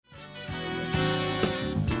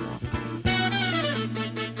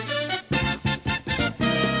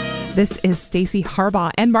This is Stacy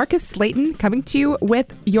Harbaugh and Marcus Slayton coming to you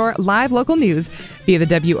with your live local news via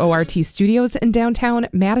the WORT studios in downtown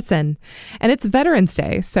Madison. And it's Veterans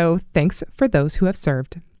Day, so thanks for those who have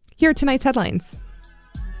served. Here are tonight's headlines.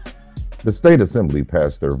 The State Assembly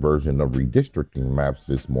passed their version of redistricting maps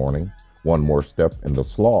this morning, one more step in the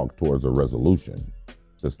slog towards a resolution.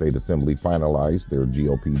 The State Assembly finalized their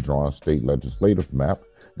GOP-drawn state legislative map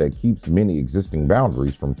that keeps many existing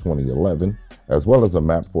boundaries from 2011, as well as a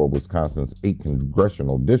map for Wisconsin's 8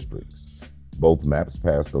 congressional districts. Both maps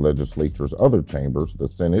passed the legislature's other chambers, the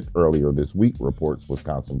Senate, earlier this week, reports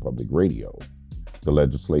Wisconsin Public Radio. The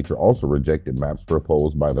legislature also rejected maps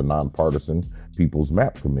proposed by the nonpartisan People's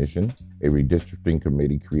Map Commission, a redistricting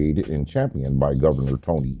committee created and championed by Governor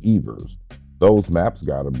Tony Evers. Those maps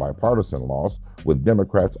got a bipartisan loss, with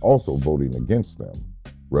Democrats also voting against them.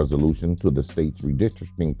 Resolution to the state's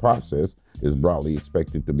redistricting process is broadly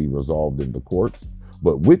expected to be resolved in the courts,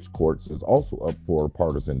 but which courts is also up for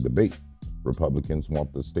partisan debate. Republicans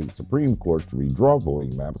want the state Supreme Court to redraw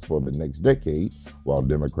voting maps for the next decade, while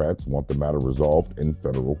Democrats want the matter resolved in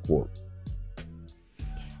federal court.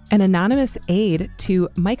 An anonymous aide to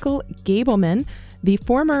Michael Gableman, the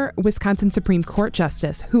former Wisconsin Supreme Court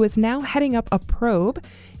justice, who is now heading up a probe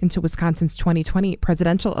into Wisconsin's 2020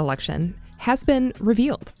 presidential election, has been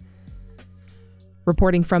revealed.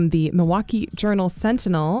 Reporting from the Milwaukee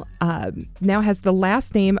Journal-Sentinel now has the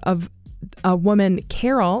last name of a woman,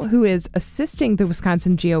 Carol, who is assisting the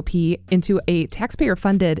Wisconsin GOP into a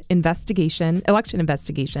taxpayer-funded election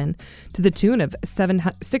investigation to the tune of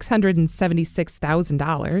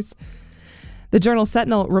 $676,000. The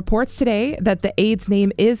Journal-Sentinel reports today that the aide's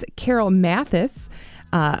name is Carol Mathis,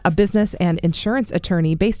 a business and insurance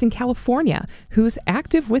attorney based in California, who's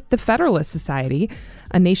active with the Federalist Society,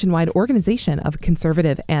 a nationwide organization of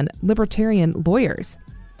conservative and libertarian lawyers.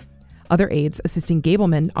 Other aides assisting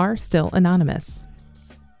Gableman are still anonymous.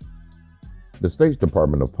 The state's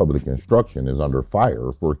Department of Public Instruction is under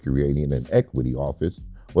fire for creating an equity office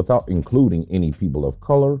without including any people of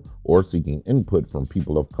color or seeking input from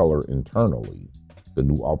people of color internally. The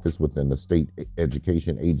new office within the state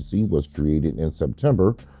education agency was created in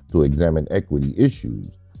September to examine equity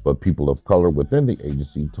issues, but people of color within the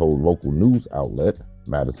agency told local news outlet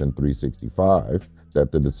Madison 365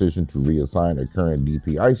 that the decision to reassign a current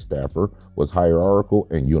DPI staffer was hierarchical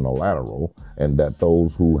and unilateral, and that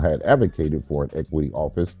those who had advocated for an equity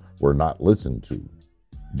office were not listened to.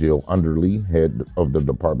 Jill Underly, head of the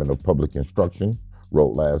Department of Public Instruction,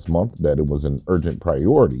 wrote last month that it was an urgent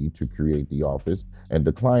priority to create the office and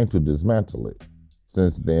declined to dismantle it.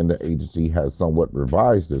 Since then, the agency has somewhat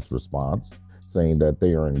revised its response, saying that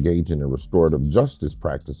they are engaging in restorative justice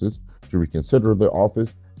practices to reconsider the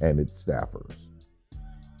office and its staffers.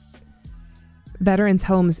 Veterans'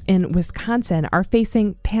 homes in Wisconsin are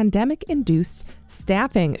facing pandemic-induced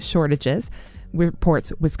staffing shortages,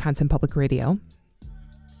 reports Wisconsin Public Radio.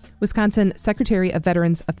 Wisconsin Secretary of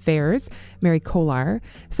Veterans Affairs, Mary Kolar,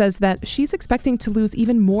 says that she's expecting to lose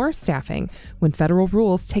even more staffing when federal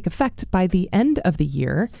rules take effect by the end of the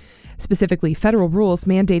year, specifically federal rules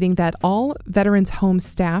mandating that all veterans' home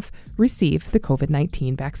staff receive the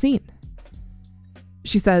COVID-19 vaccine.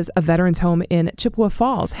 She says a veterans' home in Chippewa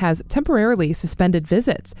Falls has temporarily suspended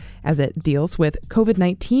visits as it deals with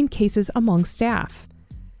COVID-19 cases among staff.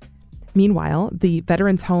 Meanwhile, the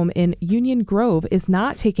veterans' home in Union Grove is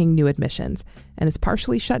not taking new admissions and is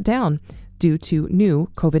partially shut down due to new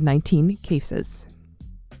COVID-19 cases.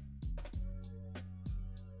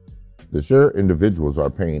 The share individuals are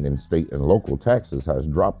paying in state and local taxes has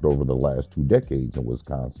dropped over the last 2 decades in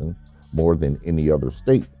Wisconsin, more than any other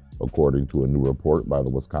state, according to a new report by the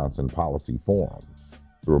Wisconsin Policy Forum.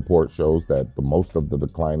 The report shows that the most of the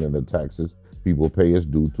decline in the taxes people pay is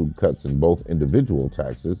due to cuts in both individual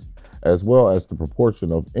taxes as well as the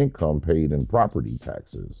proportion of income paid in property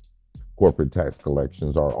taxes. Corporate tax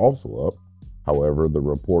collections are also up. However, the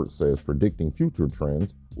report says predicting future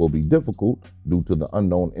trends will be difficult due to the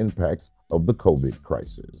unknown impacts of the COVID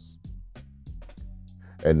crisis.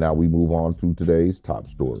 And now we move on to today's top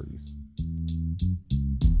stories.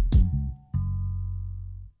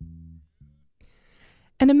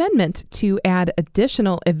 An amendment to add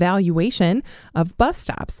additional evaluation of bus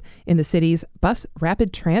stops in the city's bus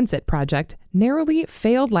rapid transit project narrowly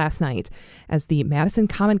failed last night as the Madison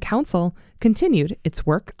Common Council continued its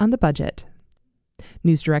work on the budget.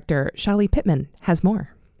 News Director Shali Pittman has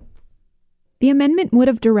more. The amendment would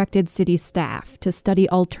have directed city staff to study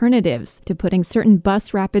alternatives to putting certain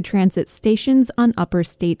bus rapid transit stations on Upper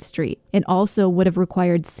State Street. It also would have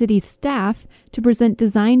required city staff to present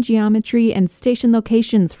design geometry and station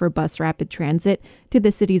locations for bus rapid transit to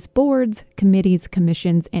the city's boards, committees,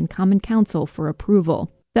 commissions, and Common Council for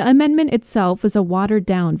approval. The amendment itself was a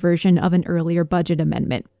watered-down version of an earlier budget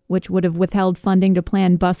amendment, which would have withheld funding to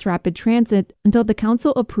plan bus rapid transit until the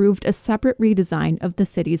council approved a separate redesign of the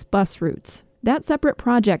city's bus routes. That separate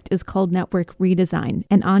project is called Network Redesign,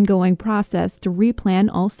 an ongoing process to replan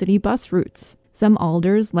all city bus routes. Some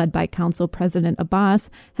alders, led by Council President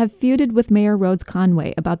Abbas, have feuded with Mayor Rhodes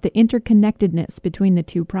Conway about the interconnectedness between the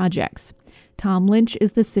two projects. Tom Lynch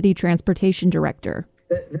is the city transportation director.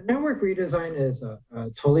 The network redesign is a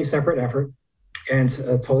totally separate effort, and it's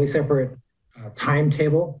a totally separate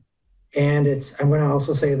timetable. And I'm going to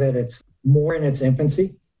also say that it's more in its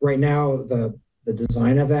infancy. Right now, the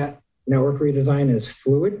design of that network redesign is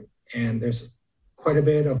fluid, and there's quite a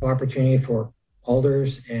bit of opportunity for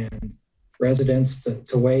alders and residents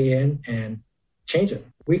to weigh in and change it.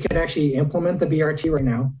 We could actually implement the BRT right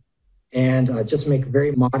now and just make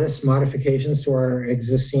very modest modifications to our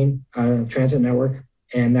existing transit network,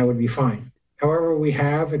 and that would be fine. However, we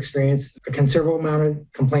have experienced a considerable amount of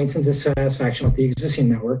complaints and dissatisfaction with the existing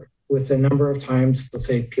network, with the number of times, let's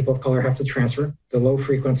say, people of color have to transfer, the low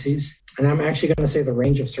frequencies, and I'm actually going to say the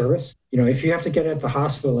range of service. If you have to get at the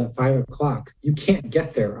hospital at 5 o'clock, you can't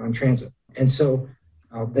get there on transit. And so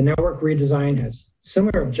the network redesign has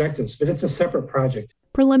similar objectives, but it's a separate project.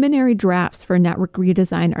 Preliminary drafts for network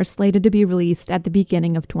redesign are slated to be released at the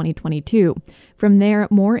beginning of 2022. From there,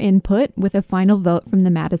 more input with a final vote from the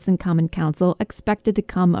Madison Common Council expected to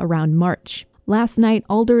come around March. Last night,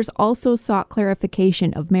 alders also sought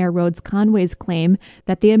clarification of Mayor Rhodes Conway's claim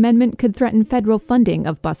that the amendment could threaten federal funding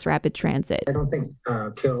of bus rapid transit. I don't think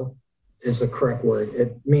kill is the correct word.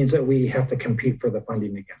 It means that we have to compete for the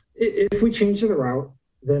funding again. If we change the route,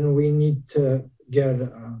 then we need to get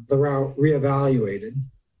the route reevaluated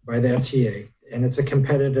by the FTA, and it's a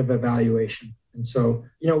competitive evaluation. And so,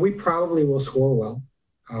 we probably will score well.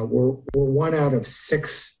 We're one out of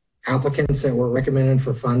 6 applicants that were recommended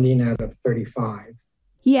for funding out of 35.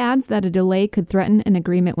 He adds that a delay could threaten an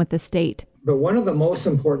agreement with the state. But one of the most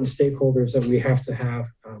important stakeholders that we have to have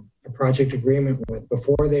a project agreement with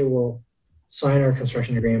before they will sign our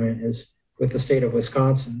construction agreement is with the state of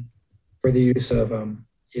Wisconsin for the use of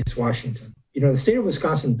East Washington. The state of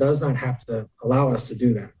Wisconsin does not have to allow us to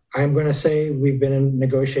do that. I'm going to say we've been in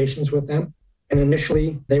negotiations with them, and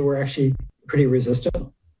initially they were actually pretty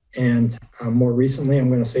resistant. And more recently, I'm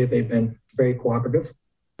going to say they've been very cooperative.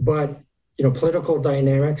 But, political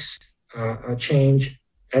dynamics change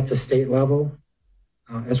at the state level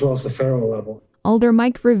as well as the federal level. Alder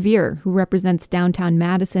Mike Revere, who represents downtown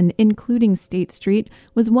Madison, including State Street,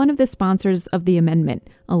 was one of the sponsors of the amendment,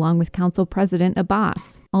 along with Council President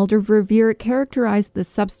Abbas. Alder Revere characterized the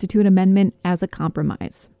substitute amendment as a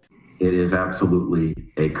compromise. It is absolutely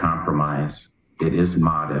a compromise. It is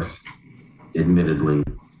modest, admittedly.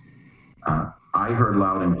 I heard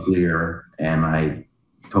loud and clear, and I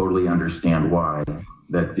totally understand why,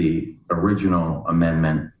 that the original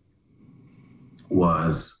amendment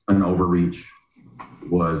was an overreach,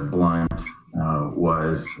 was blunt,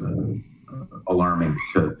 was alarming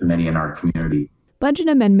to many in our community. Budget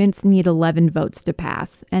amendments need 11 votes to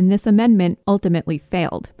pass, and this amendment ultimately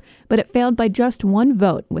failed. But it failed by just 1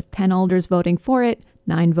 vote, with 10 alders voting for it,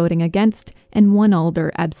 9 voting against, and 1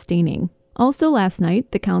 alder abstaining. Also last night,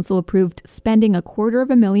 the council approved spending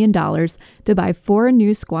 $250,000 to buy 4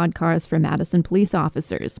 new squad cars for Madison police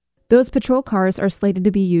officers. Those patrol cars are slated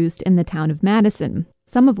to be used in the town of Madison,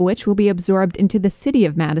 some of which will be absorbed into the city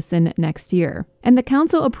of Madison next year. And the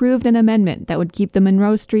council approved an amendment that would keep the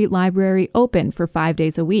Monroe Street Library open for 5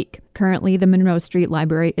 days a week. Currently, the Monroe Street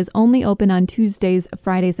Library is only open on Tuesdays,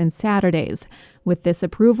 Fridays, and Saturdays. With this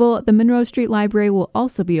approval, the Monroe Street Library will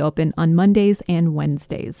also be open on Mondays and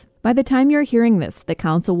Wednesdays. By the time you're hearing this, the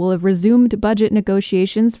council will have resumed budget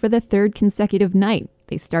negotiations for the 3rd consecutive night.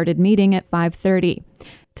 They started meeting at 5:30.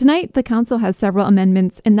 Tonight, the council has several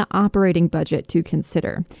amendments in the operating budget to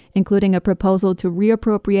consider, including a proposal to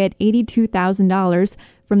reappropriate $82,000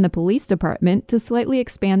 from the police department to slightly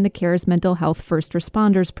expand the CARES Mental Health First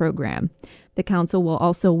Responders program. The council will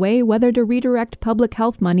also weigh whether to redirect public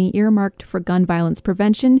health money earmarked for gun violence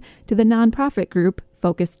prevention to the nonprofit group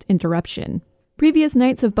Focused Interruption. Previous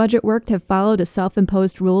nights of budget work have followed a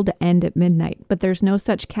self-imposed rule to end at midnight, but there's no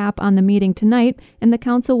such cap on the meeting tonight, and the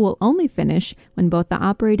council will only finish when both the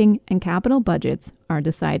operating and capital budgets are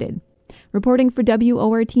decided. Reporting for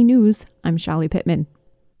WORT News, I'm Shali Pittman.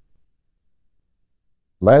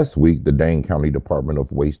 Last week, the Dane County Department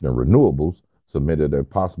of Waste and Renewables submitted a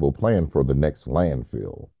possible plan for the next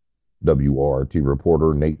landfill. WORT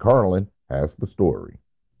reporter Nate Carlin has the story.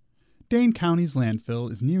 Dane County's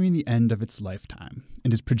landfill is nearing the end of its lifetime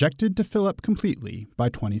and is projected to fill up completely by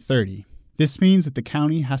 2030. This means that the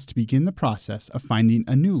county has to begin the process of finding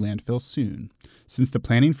a new landfill soon, since the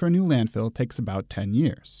planning for a new landfill takes about 10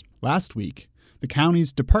 years. Last week, the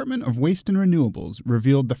county's Department of Waste and Renewables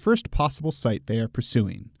revealed the first possible site they are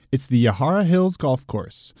pursuing. It's the Yahara Hills Golf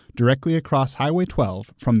Course, directly across Highway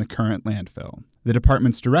 12 from the current landfill. The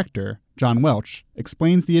department's director, John Welch,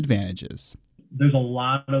 explains the advantages. There's a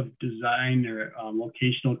lot of design or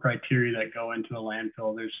locational criteria that go into a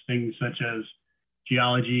landfill. There's things such as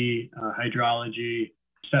geology, hydrology,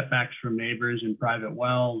 setbacks from neighbors and private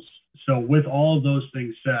wells. So with all of those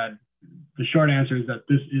things said, the short answer is that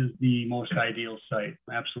this is the most ideal site.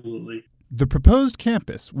 Absolutely. The proposed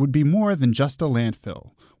campus would be more than just a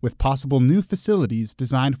landfill, with possible new facilities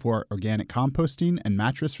designed for organic composting and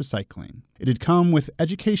mattress recycling. It'd come with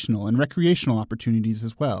educational and recreational opportunities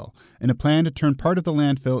as well, and a plan to turn part of the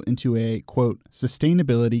landfill into a, quote,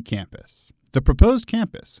 sustainability campus. The proposed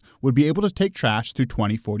campus would be able to take trash through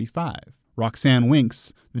 2045. Roxanne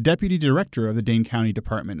Winks, the deputy director of the Dane County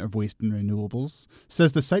Department of Waste and Renewables,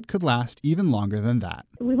 says the site could last even longer than that.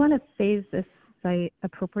 We want to phase this site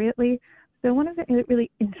appropriately. So one of the really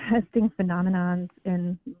interesting phenomenons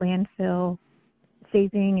in landfill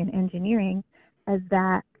phasing and engineering is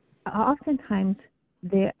that oftentimes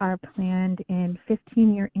they are planned in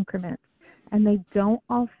 15-year increments, and they don't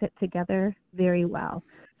all fit together very well.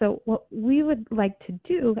 So what we would like to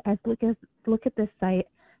do is look at this site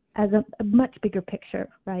as a much bigger picture,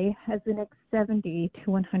 right? As the next 70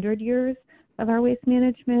 to 100 years of our waste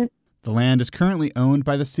management. The land is currently owned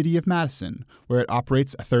by the City of Madison, where it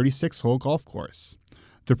operates a 36-hole golf course.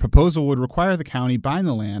 The proposal would require the county buying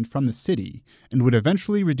the land from the city and would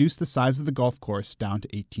eventually reduce the size of the golf course down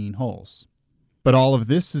to 18 holes. But all of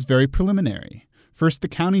this is very preliminary. First, the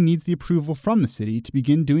county needs the approval from the city to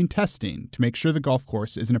begin doing testing to make sure the golf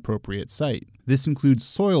course is an appropriate site. This includes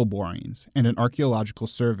soil borings and an archaeological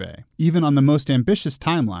survey. Even on the most ambitious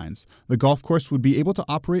timelines, the golf course would be able to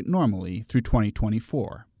operate normally through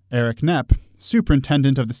 2024. Eric Knepp,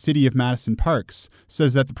 superintendent of the City of Madison Parks,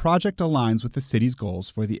 says that the project aligns with the city's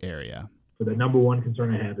goals for the area. The number one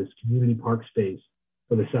concern I have is community park space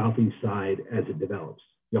for the southeast side as it develops.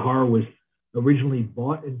 Yahara was originally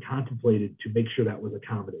bought and contemplated to make sure that was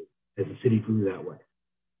accommodated as the city grew that way.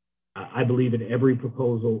 I believe in every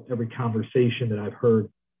proposal, every conversation that I've heard,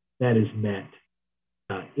 that is met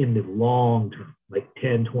in the long term, like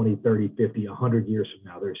 10, 20, 30, 50, 100 years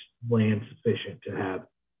from now, there's land sufficient to have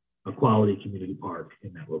a quality community park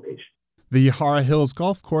in that location. The Yahara Hills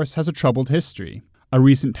Golf Course has a troubled history. A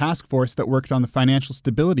recent task force that worked on the financial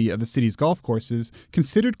stability of the city's golf courses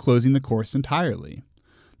considered closing the course entirely.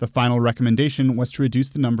 The final recommendation was to reduce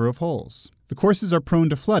the number of holes. The courses are prone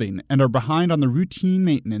to flooding and are behind on the routine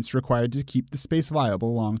maintenance required to keep the space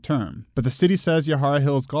viable long term. But the city says Yahara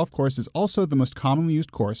Hills Golf Course is also the most commonly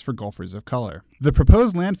used course for golfers of color. The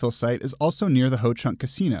proposed landfill site is also near the Ho Chunk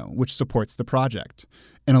Casino, which supports the project.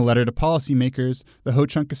 In a letter to policymakers, the Ho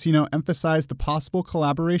Chunk Casino emphasized the possible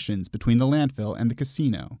collaborations between the landfill and the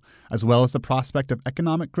casino, as well as the prospect of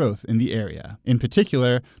economic growth in the area. In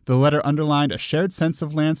particular, the letter underlined a shared sense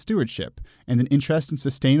of land stewardship and an interest in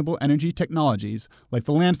sustainable energy technologies like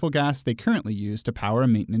the landfill gas they currently use to power a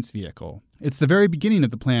maintenance vehicle. It's the very beginning of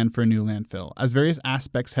the plan for a new landfill, as various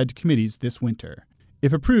aspects head to committees this winter.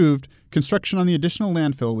 If approved, construction on the additional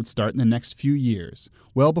landfill would start in the next few years,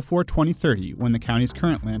 well before 2030 when the county's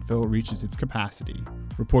current landfill reaches its capacity.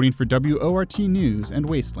 Reporting for WORT News and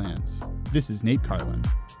Wastelands, this is Nate Carlin.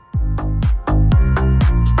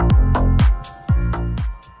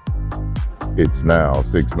 It's now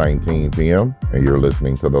 6:19 p.m. and you're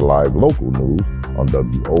listening to the live local news on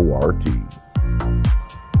WORT.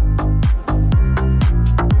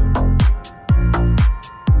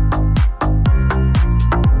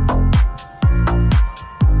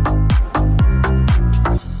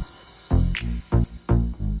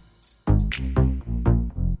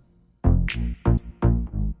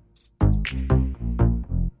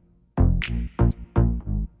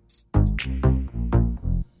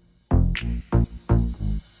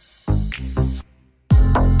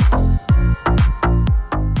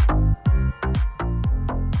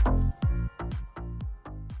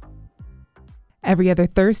 Every other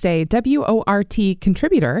Thursday, WORT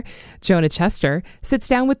contributor Jonah Chester sits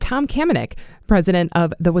down with Tom Kamenik, president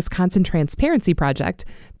of the Wisconsin Transparency Project,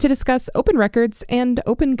 to discuss open records and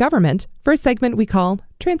open government for a segment we call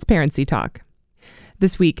Transparency Talk.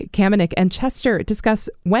 This week, Kamenik and Chester discuss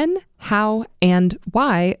when, how, and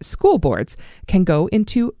why school boards can go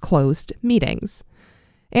into closed meetings.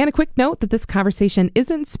 And a quick note that this conversation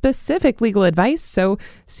isn't specific legal advice, so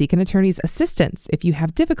seek an attorney's assistance if you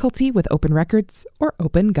have difficulty with open records or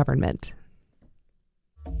open government.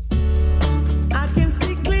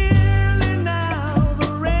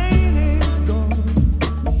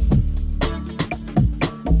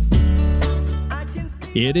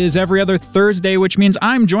 It is every other Thursday, which means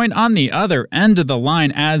I'm joined on the other end of the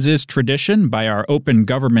line, as is tradition, by our open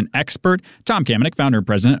government expert, Tom Kamenik, founder and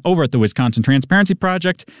president over at the Wisconsin Transparency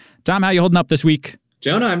Project. Tom, how you holding up this week?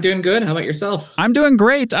 Jonah, I'm doing good. How about yourself? I'm doing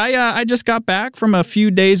great. I just got back from a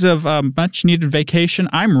few days of much-needed vacation.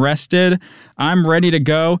 I'm rested. I'm ready to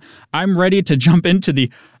go. I'm ready to jump into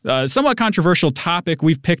the somewhat controversial topic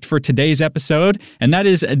we've picked for today's episode, and that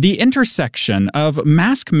is the intersection of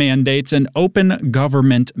mask mandates and open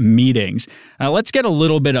government meetings. Let's get a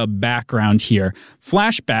little bit of background here.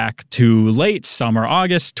 Flashback to late summer,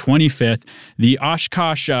 August 25th, the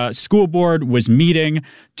Oshkosh School Board was meeting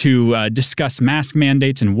to discuss mask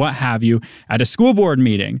mandates and what have you at a school board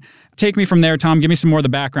meeting. Take me from there, Tom. Give me some more of the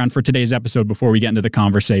background for today's episode before we get into the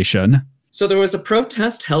conversation. So there was a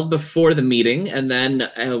protest held before the meeting, and then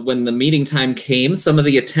when the meeting time came, some of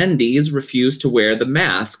the attendees refused to wear the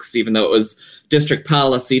masks, even though it was district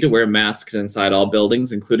policy to wear masks inside all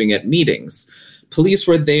buildings, including at meetings. Police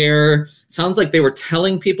were there. Sounds like they were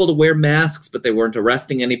telling people to wear masks, but they weren't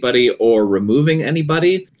arresting anybody or removing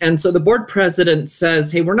anybody. And so the board president says,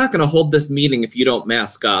 hey, we're not going to hold this meeting if you don't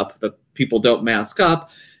mask up. The people don't mask up.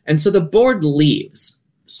 And so the board leaves.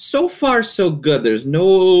 So far, so good. There's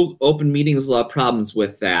no open meetings law problems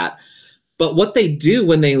with that. But what they do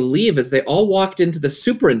when they leave is they all walked into the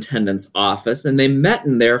superintendent's office and they met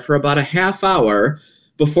in there for about a half hour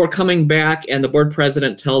before coming back. And the board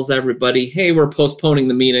president tells everybody, hey, we're postponing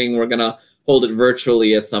the meeting. We're going to hold it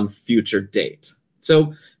virtually at some future date.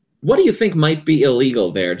 So what do you think might be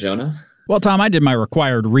illegal there, Jonah? Well, Tom, I did my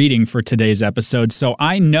required reading for today's episode, so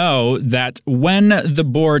I know that when the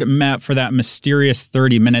board met for that mysterious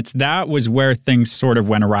 30 minutes, that was where things sort of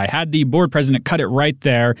went awry. Had the board president cut it right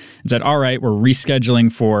there and said, all right, we're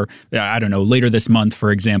rescheduling for, I don't know, later this month,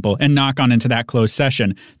 for example, and knock on into that closed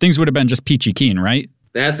session, things would have been just peachy keen, right?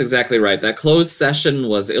 That's exactly right. That closed session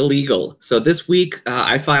was illegal. So this week,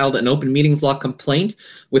 I filed an open meetings law complaint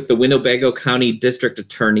with the Winnebago County District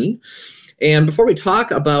Attorney. And before we talk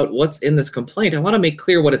about what's in this complaint, I want to make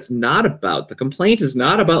clear what it's not about. The complaint is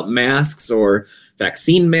not about masks or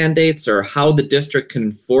vaccine mandates or how the district can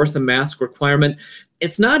enforce a mask requirement.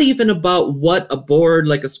 It's not even about what a board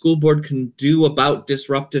like a school board can do about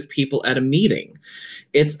disruptive people at a meeting.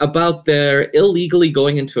 It's about their illegally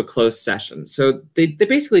going into a closed session. So they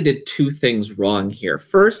basically did two things wrong here.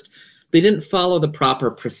 First, they didn't follow the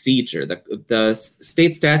proper procedure. The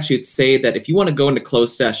state statutes say that if you want to go into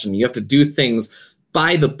closed session, you have to do things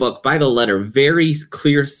by the book, by the letter, very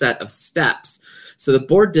clear set of steps. So the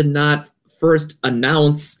board did not first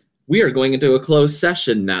announce, we are going into a closed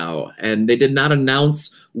session now. And they did not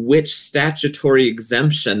announce which statutory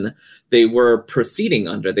exemption they were proceeding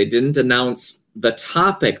under. They didn't announce the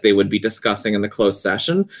topic they would be discussing in the closed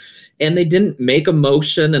session. And they didn't make a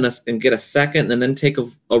motion and get a second and then take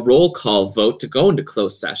a roll call vote to go into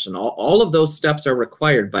closed session. All of those steps are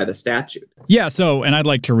required by the statute. Yeah, so, and I'd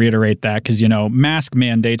like to reiterate that because, mask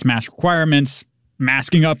mandates, mask requirements,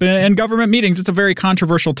 masking up in government meetings, it's a very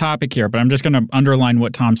controversial topic here, but I'm just going to underline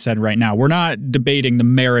what Tom said right now. We're not debating the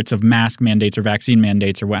merits of mask mandates or vaccine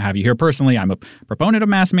mandates or what have you here. Personally, I'm a proponent of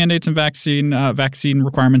mask mandates and vaccine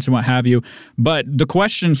requirements and what have you. But the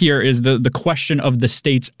question here is the question of the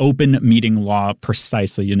state's open meeting law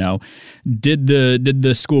precisely, Did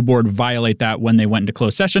the school board violate that when they went into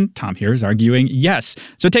closed session? Tom here is arguing yes.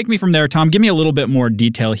 So take me from there, Tom. Give me a little bit more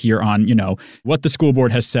detail here on, what the school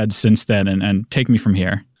board has said since then and take me from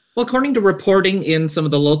here. Well, according to reporting in some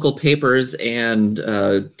of the local papers and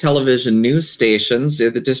television news stations,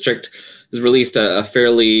 the district has released a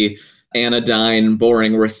fairly anodyne,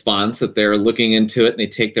 boring response that they're looking into it and they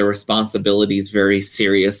take their responsibilities very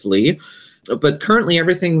seriously. But currently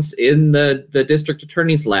everything's in the district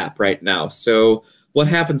attorney's lap right now. So what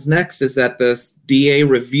happens next is that the DA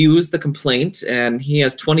reviews the complaint and he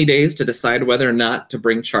has 20 days to decide whether or not to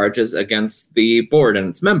bring charges against the board and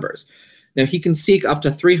its members. Now, he can seek up to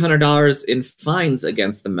 $300 in fines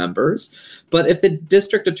against the members, but if the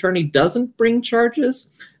district attorney doesn't bring charges,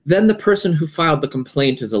 then the person who filed the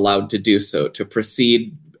complaint is allowed to do so, to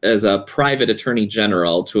proceed as a private attorney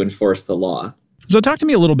general to enforce the law. So talk to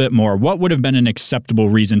me a little bit more. What would have been an acceptable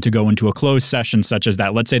reason to go into a closed session such as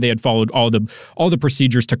that? Let's say they had followed all the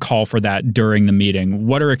procedures to call for that during the meeting.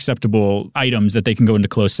 What are acceptable items that they can go into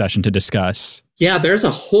closed session to discuss? Yeah, there's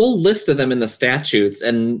a whole list of them in the statutes.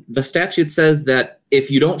 And the statute says that if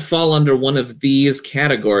you don't fall under one of these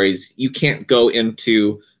categories, you can't go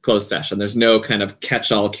into closed session. There's no kind of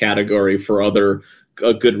catch-all category for other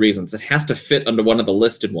good reasons. It has to fit under one of the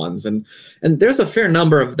listed ones. And there's a fair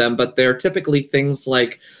number of them, but they're typically things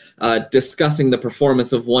like discussing the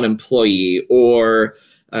performance of one employee or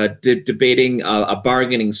debating a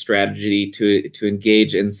bargaining strategy to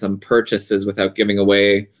engage in some purchases without giving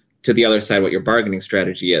away to the other side what your bargaining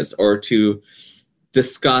strategy is, or to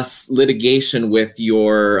discuss litigation with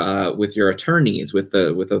your attorneys, with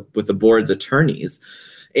the board's attorneys.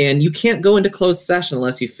 And you can't go into closed session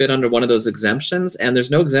unless you fit under one of those exemptions. And there's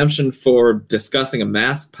no exemption for discussing a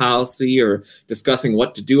mask policy or discussing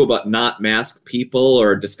what to do about not masked people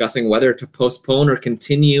or discussing whether to postpone or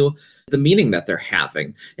continue the meeting that they're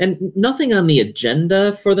having. And nothing on the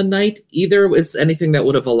agenda for the night either is anything that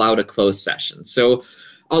would have allowed a closed session. So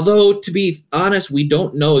although, to be honest, we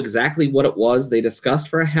don't know exactly what it was they discussed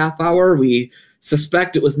for a half hour, we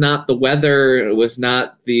suspect it was not the weather, it was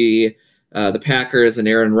not the Packers and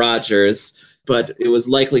Aaron Rodgers, but it was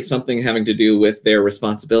likely something having to do with their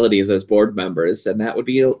responsibilities as board members, and that would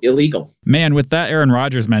be illegal. Man, with that Aaron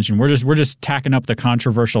Rodgers mention, we're just tacking up the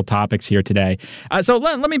controversial topics here today. So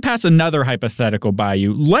let me pass another hypothetical by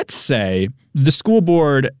you. Let's say the school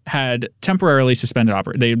board had temporarily suspended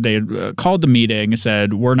operation. They called the meeting,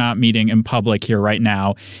 said, we're not meeting in public here right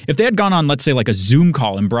now. If they had gone on, let's say, like a Zoom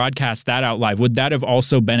call and broadcast that out live, would that have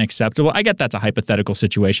also been acceptable? I get that's a hypothetical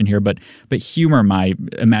situation here, but humor my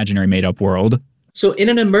imaginary made-up world. So in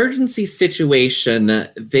an emergency situation,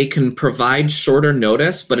 they can provide shorter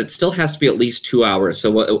notice, but it still has to be at least 2 hours.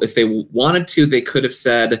 So if they wanted to, they could have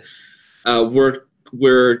said,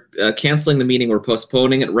 we're canceling the meeting, we're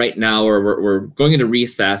postponing it right now, or we're going into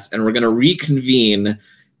recess, and we're going to reconvene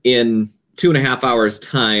in 2.5 hours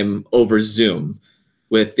time over Zoom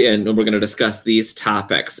and we're going to discuss these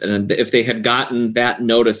topics. And if they had gotten that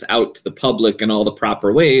notice out to the public in all the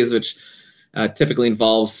proper ways, which typically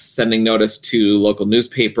involves sending notice to local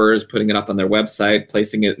newspapers, putting it up on their website,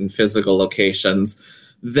 placing it in physical locations,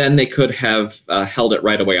 then they could have held it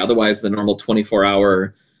right away. Otherwise, the normal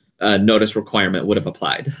 24-hour notice requirement would have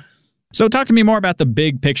applied. So talk to me more about the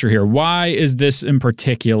big picture here. Why is this in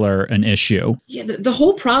particular an issue? Yeah, the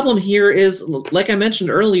whole problem here is, like I mentioned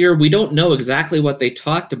earlier, we don't know exactly what they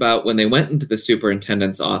talked about when they went into the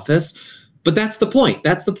superintendent's office. But that's the point.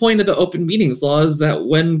 That's the point of the open meetings law, is that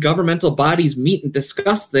when governmental bodies meet and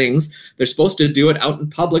discuss things, they're supposed to do it out in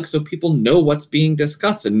public so people know what's being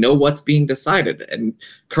discussed and know what's being decided. And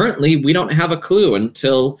currently, we don't have a clue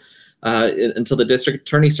until the district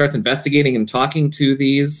attorney starts investigating and talking to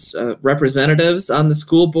these representatives on the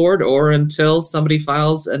school board, or until somebody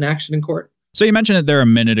files an action in court. So you mentioned it there a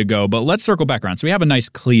minute ago, but let's circle back around. So we have a nice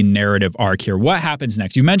clean narrative arc here. What happens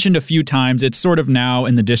next? You mentioned a few times it's sort of now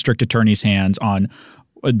in the district attorney's hands on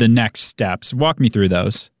the next steps. Walk me through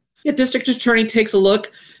those. Yeah, district attorney takes a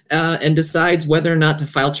look and decides whether or not to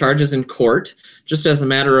file charges in court. Just as a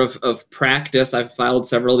matter of practice, I've filed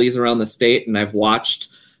several of these around the state, and I've watched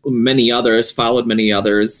followed many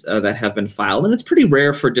others that have been filed. And it's pretty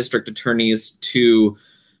rare for district attorneys to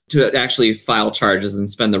actually file charges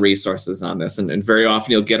and spend the resources on this. And very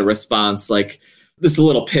often you'll get a response like, this is a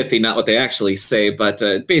little pithy, not what they actually say, but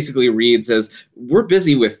it basically reads as, we're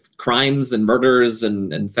busy with crimes and murders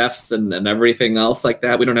and thefts and everything else like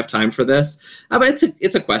that. We don't have time for this. But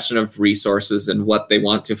it's a question of resources and what they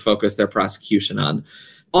want to focus their prosecution on.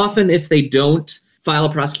 Often, if they don't file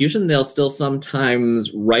a prosecution, they'll still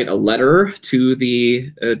sometimes write a letter to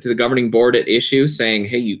the governing board at issue saying,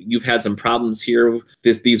 hey, you've had some problems here.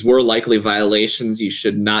 These were likely violations. You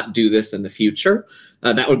should not do this in the future.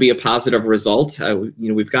 That would be a positive result.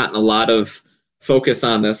 We've gotten a lot of focus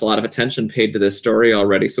on this, a lot of attention paid to this story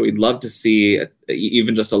already. So we'd love to see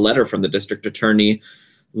even just a letter from the district attorney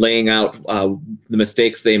laying out the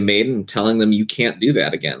mistakes they made and telling them you can't do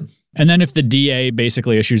that again. And then if the DA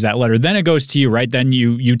basically issues that letter, then it goes to you, right? Then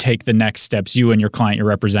you take the next steps, you and your client you're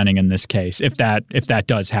representing in this case, if that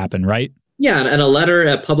does happen, right? Yeah, and a letter,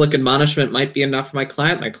 a public admonishment might be enough for my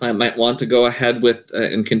client. My client might want to go ahead with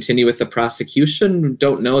and continue with the prosecution.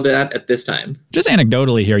 Don't know that at this time. Just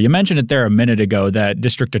anecdotally here, you mentioned it there a minute ago that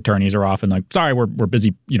district attorneys are often like, sorry, we're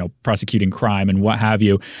busy, prosecuting crime and what have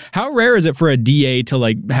you. How rare is it for a DA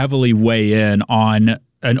to heavily weigh in on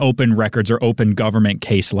an open records or open government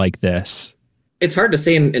case like this? It's hard to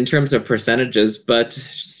say in terms of percentages, but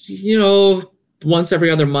once every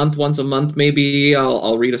other month, once a month, maybe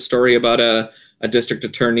I'll read a story about a district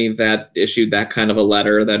attorney that issued that kind of a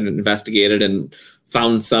letter that investigated and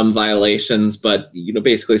found some violations, but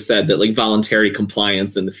basically said that like voluntary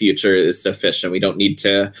compliance in the future is sufficient. We don't need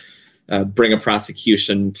to bring a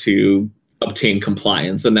prosecution to obtain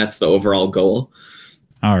compliance, and that's the overall goal.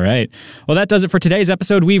 All right. Well, that does it for today's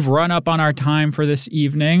episode. We've run up on our time for this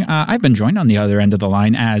evening. I've been joined on the other end of the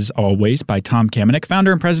line, as always, by Tom Kamenik,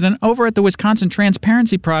 founder and president over at the Wisconsin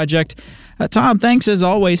Transparency Project. Tom, thanks as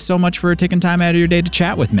always so much for taking time out of your day to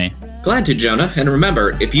chat with me. Glad to, Jonah. And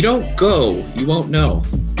remember, if you don't go, you won't know.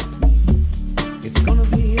 It's gonna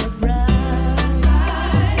be a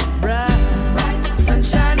bright,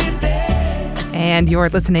 sunshiny day. And you're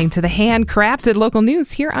listening to the handcrafted local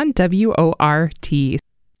news here on WORT.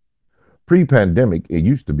 Pre-pandemic, it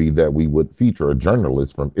used to be that we would feature a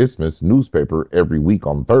journalist from Isthmus newspaper every week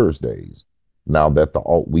on Thursdays. Now that the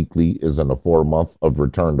Alt Weekly is in a 4-month of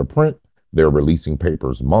return to print, they're releasing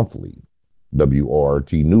papers monthly.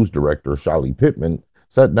 WORT News Director Shali Pittman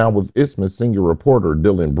sat down with Isthmus senior reporter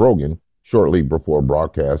Dylan Brogan shortly before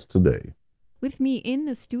broadcast today. With me in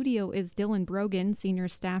the studio is Dylan Brogan, senior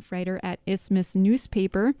staff writer at Isthmus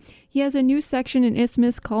newspaper. He has a news section in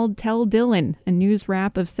Isthmus called Tell Dylan, a news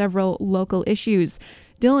wrap of several local issues.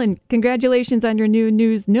 Dylan, congratulations on your new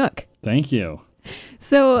news nook. Thank you.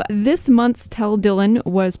 So this month's Tell Dylan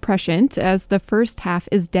was prescient, as the first half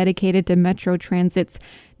is dedicated to Metro Transit's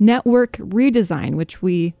network redesign, which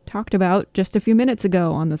we talked about just a few minutes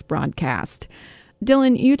ago on this broadcast.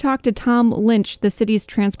 Dylan, you talked to Tom Lynch, the city's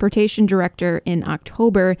transportation director, in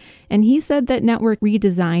October, and he said that network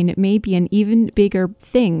redesign may be an even bigger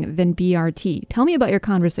thing than BRT. Tell me about your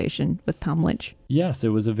conversation with Tom Lynch. Yes, it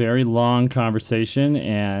was a very long conversation,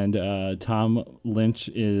 and Tom Lynch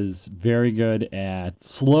is very good at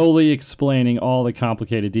slowly explaining all the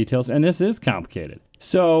complicated details, and this is complicated.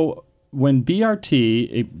 So when BRT,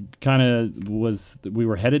 it kind of was, we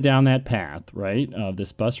were headed down that path, right, of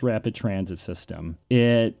this bus rapid transit system,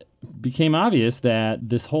 it became obvious that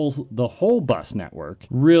the whole bus network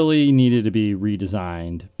really needed to be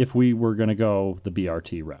redesigned if we were going to go the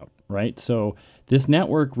BRT route, right? So this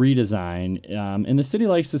network redesign, and the city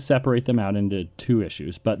likes to separate them out into two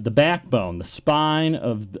issues, but the backbone, the spine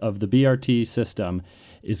of the BRT system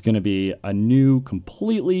is going to be a new,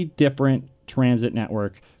 completely different transit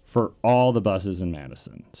network for all the buses in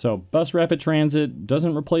Madison. So bus rapid transit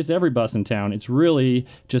doesn't replace every bus in town. It's really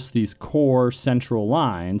just these core central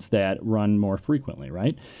lines that run more frequently,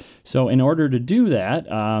 right? So in order to do that,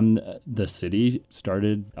 the city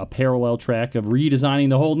started a parallel track of redesigning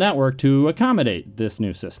the whole network to accommodate this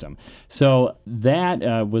new system. So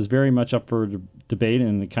that was very much up for debate,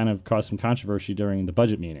 and it kind of caused some controversy during the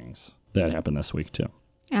budget meetings that happened this week too.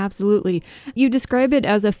 Absolutely. You describe it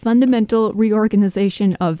as a fundamental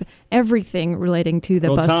reorganization of everything relating to the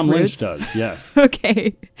bus Tom routes. Lynch does, yes.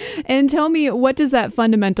 Okay. And tell me, what does that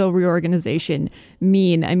fundamental reorganization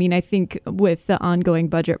mean? I mean, I think with the ongoing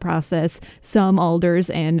budget process, some alders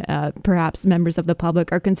and perhaps members of the public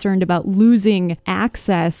are concerned about losing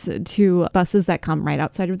access to buses that come right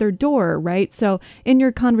outside of their door, right? So in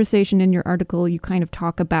your conversation, in your article, you kind of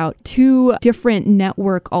talk about two different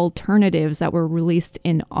network alternatives that were released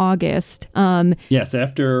in August. Yes,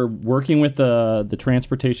 after working with the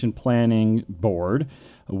Transportation Planning Board,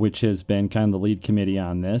 which has been kind of the lead committee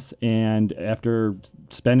on this, and after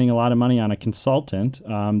spending a lot of money on a consultant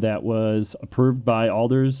that was approved by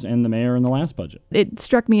alders and the mayor in the last budget. It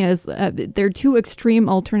struck me as there are two extreme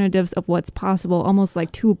alternatives of what's possible, almost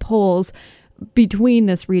like two poles between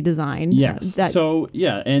this redesign. Yes.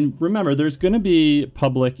 And remember, there's going to be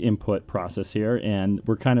public input process here, and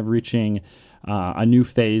we're kind of reaching a new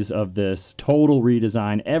phase of this total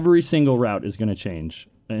redesign. Every single route is going to change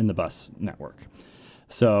in the bus network.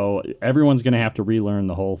 So everyone's going to have to relearn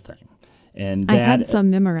the whole thing. And I had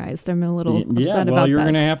some memorized. I'm a little upset about that. Well, you're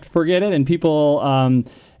going to have to forget it. And people, and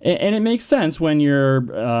it makes sense when you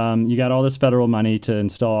got all this federal money to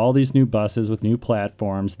install all these new buses with new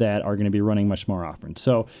platforms that are going to be running much more often.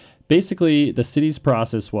 So basically, the city's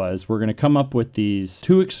process was, we're going to come up with these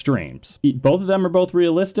two extremes. Both of them are both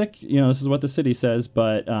realistic. This is what the city says,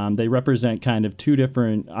 but they represent kind of two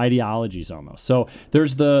different ideologies almost. So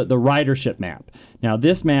there's the ridership map. Now,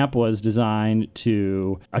 this map was designed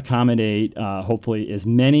to accommodate, hopefully, as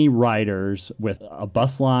many riders with a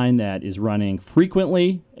bus line that is running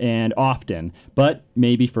frequently and often, but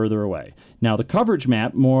maybe further away. Now, the coverage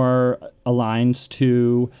map more aligns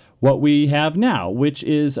to what we have now, which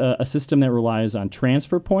is a system that relies on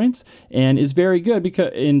transfer points and is very good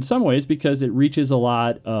because, in some ways, because it reaches a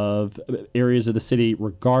lot of areas of the city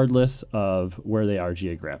regardless of where they are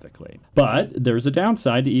geographically. But there's a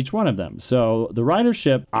downside to each one of them. So the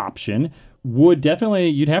ridership option would definitely,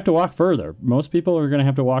 you'd have to walk further. Most people are going to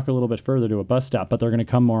have to walk a little bit further to a bus stop, but they're going to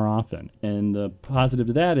come more often. And the positive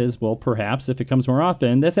to that is, well, perhaps if it comes more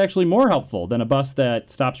often, that's actually more helpful than a bus that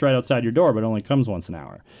stops right outside your door but only comes once an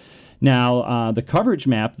hour. Now, the coverage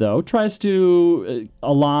map, though, tries to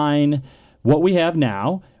align what we have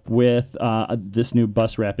now with this new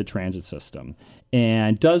bus rapid transit system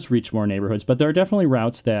and does reach more neighborhoods. But there are definitely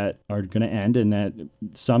routes that are going to end, and that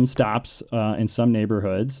some stops in some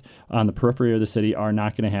neighborhoods on the periphery of the city are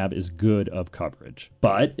not going to have as good of coverage.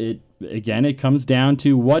 But it comes down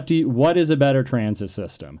to what is a better transit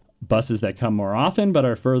system? Buses that come more often but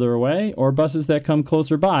are further away, or buses that come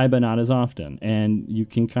closer by but not as often? And you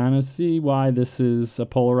can kind of see why this is a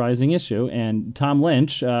polarizing issue. And Tom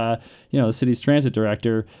Lynch, the city's transit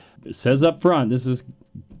director, says up front, this is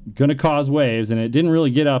going to cause waves, and it didn't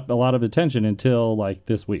really get up a lot of attention until like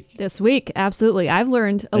this week. This week, absolutely. I've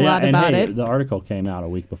learned a lot about it. The article came out a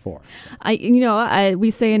week before.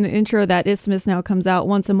 We say in the intro that Isthmus now comes out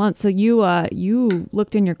once a month. So you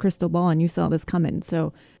looked in your crystal ball and you saw this coming.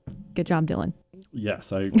 So good job, Dylan.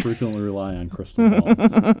 Yes, I frequently rely on crystal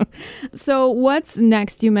balls. So what's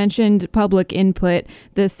next? You mentioned public input.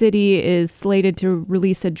 The city is slated to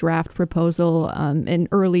release a draft proposal in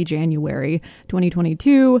early January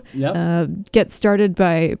 2022. Yep. Get started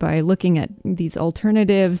by looking at these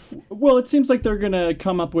alternatives. Well, it seems like they're going to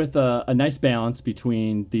come up with a nice balance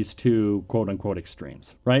between these two quote-unquote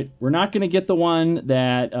extremes, right? We're not going to get the one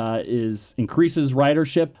that increases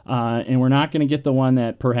ridership, and we're not going to get the one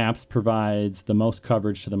that perhaps provides the most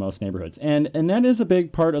coverage to the most neighborhoods. And that is a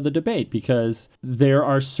big part of the debate, because there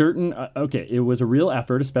are certain, it was a real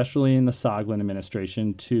effort, especially in the Soglin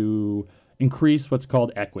administration, to increase what's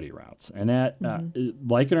called equity routes. And that,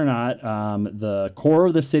 like it or not, the core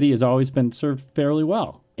of the city has always been served fairly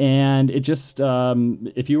well. And it just,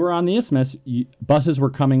 if you were on the Isthmus, buses were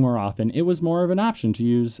coming more often. It was more of an option to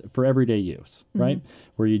use for everyday use, right?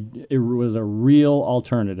 Where it was a real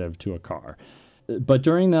alternative to a car. But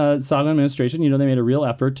during the Soglin administration, they made a real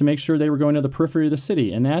effort to make sure they were going to the periphery of the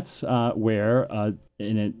city. And that's where,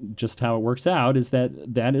 just how it works out, is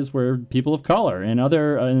that is where people of color and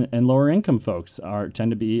other and lower income folks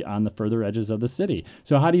tend to be on the further edges of the city.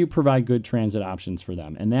 So how do you provide good transit options for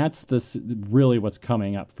them? And that's really what's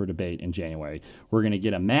coming up for debate in January. We're going to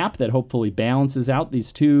get a map that hopefully balances out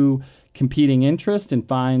these two competing interests and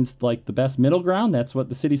finds like the best middle ground. That's what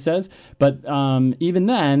the city says. But even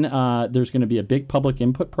then, there's going to be a big public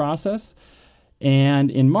input process.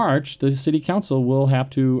 And in March, the city council will have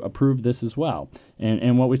to approve this as well.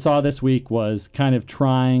 And what we saw this week was kind of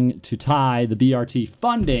trying to tie the BRT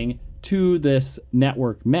funding to this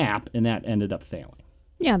network map, and that ended up failing.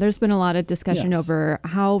 Yeah, there's been a lot of discussion over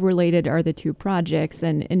how related are the two projects,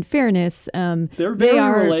 and in fairness, they're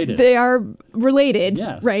very related. They are related,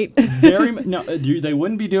 yes, right? They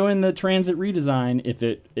wouldn't be doing the transit redesign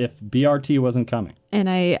if BRT wasn't coming. And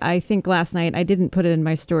I think last night, I didn't put it in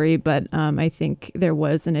my story, but I think there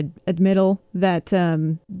was an admittal that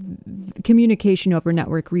communication over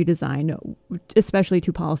network redesign, especially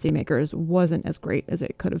to policymakers, wasn't as great as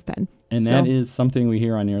it could have been. And that is something we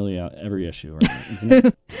hear on nearly every issue, right? Isn't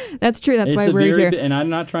it? That's true. That's why we're here. And I'm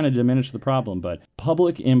not trying to diminish the problem, but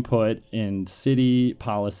public input in city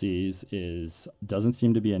policies doesn't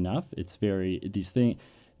seem to be enough. It's these things.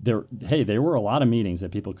 There were a lot of meetings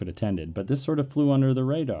that people could have attended, but this sort of flew under the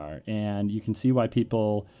radar, and you can see why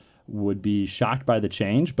people would be shocked by the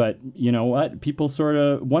change. But you know what? People sort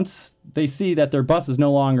of, once they see that their buses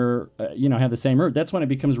no longer, have the same route, that's when it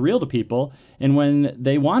becomes real to people and when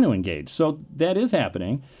they want to engage. So that is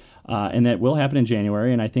happening, and that will happen in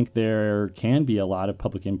January. And I think there can be a lot of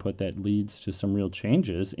public input that leads to some real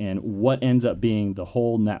changes in what ends up being the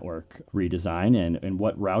whole network redesign and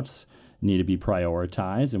what routes need to be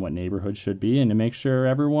prioritized and what neighborhoods should be, and to make sure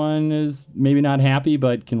everyone is maybe not happy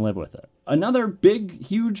but can live with it. Another big,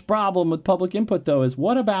 huge problem with public input, though, is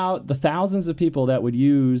what about the thousands of people that would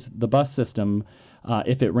use the bus system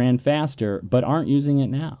if it ran faster but aren't using it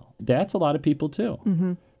now? That's a lot of people,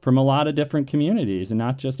 too, from a lot of different communities and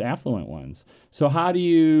not just affluent ones. So how do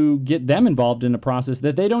you get them involved in a process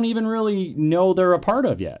that they don't even really know they're a part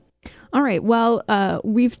of yet? All right. Well,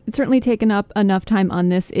 we've certainly taken up enough time on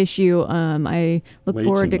this issue. I look Way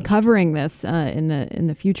forward too to much. covering this in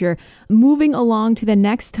the future. Moving along to the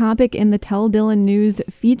next topic in the Tell Dylan News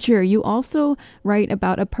feature, you also write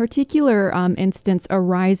about a particular instance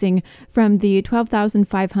arising from the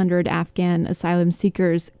 12,500 Afghan asylum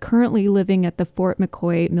seekers currently living at the Fort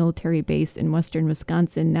McCoy military base in western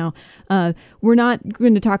Wisconsin. Now, we're not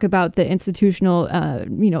going to talk about the institutional,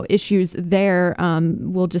 issues there.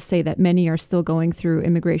 We'll just say that many are still going through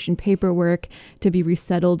immigration paperwork to be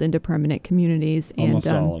resettled into permanent communities. Almost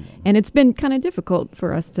all of them. And it's been kind of difficult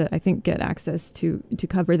for us to, I think, get access to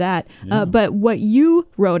cover that. Yeah. But what you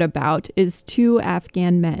wrote about is 2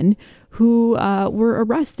 Afghan men who were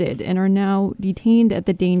arrested and are now detained at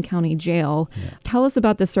the Dane County Jail. Yeah. Tell us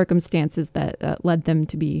about the circumstances that led them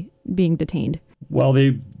to be being detained. Well,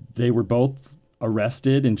 they were both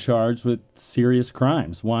arrested and charged with serious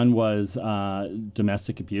crimes. One was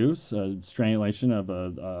domestic abuse, strangulation of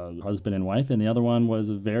a husband and wife, and the other one was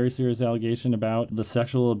a very serious allegation about the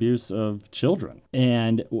sexual abuse of children.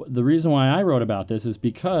 And the reason why I wrote about this is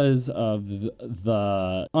because of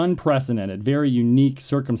the unprecedented, very unique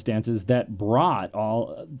circumstances that brought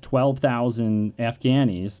all 12,000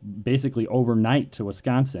 Afghanis basically overnight to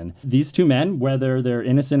Wisconsin. These 2 men, whether they're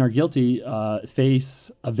innocent or guilty, face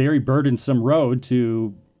a very burdensome road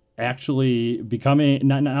to actually becoming,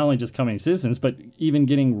 not only just becoming citizens, but even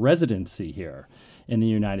getting residency here in the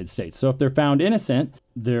United States. So if they're found innocent,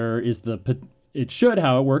 there is it should,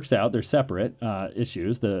 how it works out, they're separate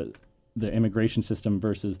issues, the immigration system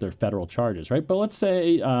versus their federal charges, right? But let's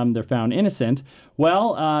say they're found innocent.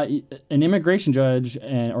 Well, an immigration judge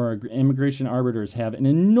or immigration arbiters have an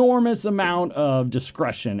enormous amount of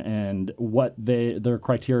discretion and what their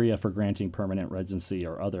criteria for granting permanent residency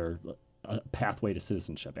or other pathway to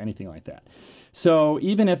citizenship, anything like that. So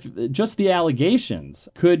even if just the allegations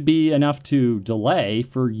could be enough to delay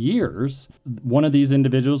for years, one of these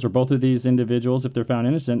individuals or both of these individuals, if they're found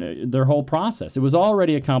innocent, their whole process. It was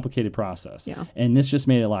already a complicated process. Yeah. And this just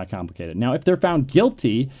made it a lot complicated. Now, if they're found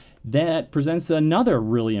guilty, that presents another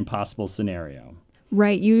really impossible scenario.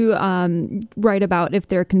 Right. You write about if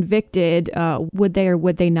they're convicted, would they or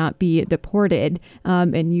would they not be deported?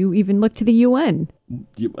 And you even look to the UN.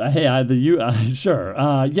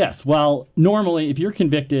 Sure. Yes. Well, normally, if you're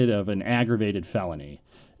convicted of an aggravated felony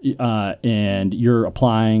and you're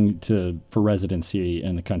applying for residency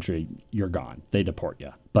in the country, you're gone. They deport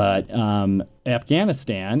you. But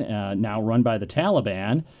Afghanistan, now run by the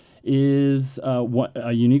Taliban, is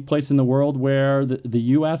a unique place in the world where the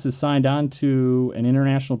U.S. has signed on to an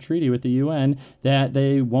international treaty with the UN that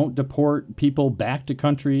they won't deport people back to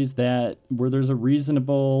countries where there's a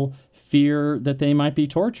reasonable fear that they might be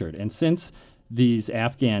tortured. And since these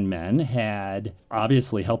Afghan men had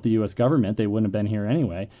obviously helped the U.S. government, they wouldn't have been here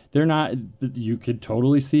anyway. You could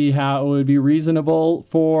totally see how it would be reasonable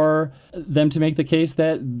for them to make the case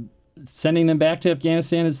that sending them back to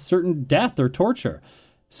Afghanistan is certain death or torture.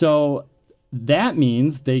 So that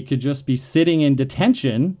means they could just be sitting in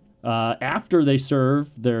detention after they serve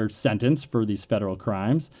their sentence for these federal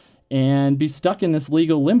crimes and be stuck in this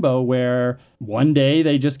legal limbo where one day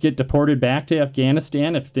they just get deported back to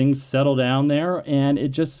Afghanistan if things settle down there, and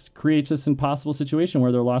it just creates this impossible situation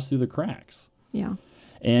where they're lost through the cracks. Yeah.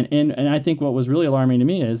 And I think what was really alarming to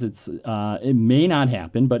me is it may not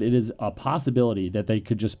happen, but it is a possibility that they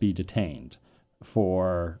could just be detained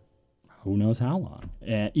for who knows how long,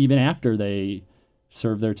 even after they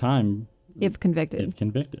serve their time. If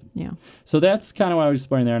convicted. Yeah. So that's kind of what I was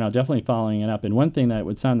explaining there, and I'll definitely following it up. And one thing that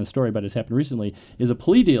would sound in the story, but has happened recently, is a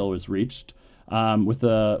plea deal was reached with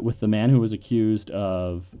the man who was accused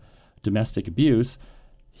of domestic abuse.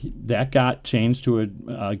 That got changed to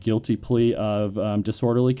a guilty plea of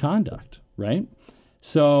disorderly conduct, right?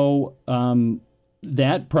 So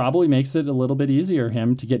that probably makes it a little bit easier for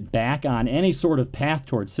him to get back on any sort of path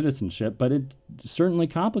towards citizenship, but it certainly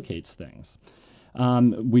complicates things.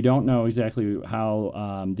 We don't know exactly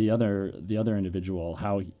how the other individual,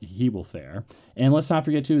 how he will fare. And let's not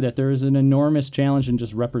forget, too, that there is an enormous challenge in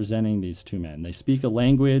just representing these 2 men. They speak a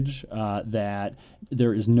language that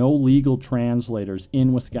there is no legal translators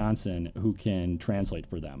in Wisconsin who can translate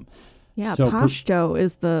for them. Yeah, so Pashto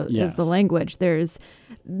is the language. There's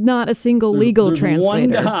not a single legal translator.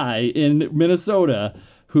 There's one guy in Minnesota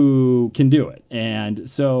who can do it. And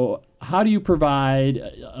so how do you provide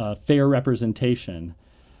a fair representation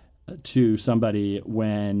to somebody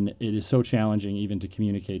when it is so challenging even to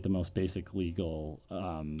communicate the most basic legal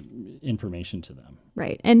information to them.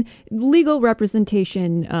 Right. And legal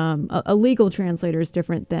representation, a legal translator is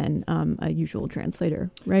different than a usual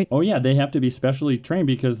translator, right? Oh, yeah. They have to be specially trained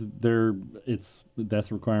because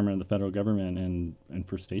that's a requirement of the federal government and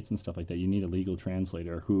for states and stuff like that. You need a legal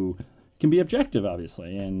translator who can be objective,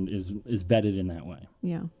 obviously, and is vetted in that way.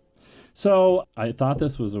 Yeah. So I thought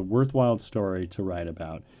this was a worthwhile story to write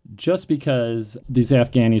about just because these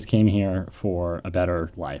Afghanis came here for a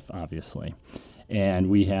better life, obviously. And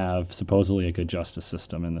we have supposedly a good justice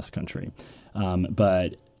system in this country.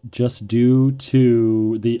 But just due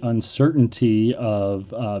to the uncertainty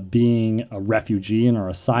of being a refugee and or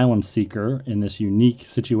asylum seeker in this unique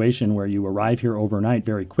situation where you arrive here overnight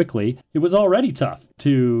very quickly, it was already tough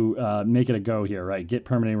to make it a go here, right? Get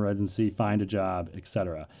permanent residency, find a job,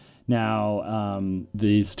 etc. Now,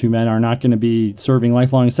 these two men are not going to be serving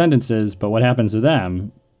lifelong sentences, but what happens to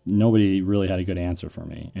them? Nobody really had a good answer for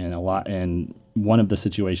me. And one of the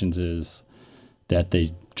situations is that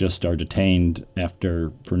they just are detained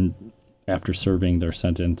after serving their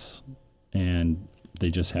sentence, and they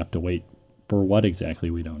just have to wait for what exactly,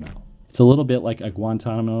 we don't know. It's a little bit like a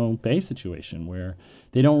Guantanamo Bay situation where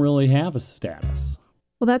they don't really have a status.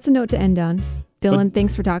 Well, that's a note to end on. Dylan,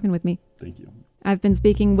 thanks for talking with me. Thank you. I've been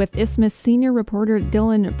speaking with Isthmus senior reporter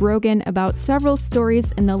Dylan Brogan about several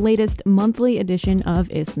stories in the latest monthly edition of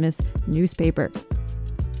Isthmus newspaper.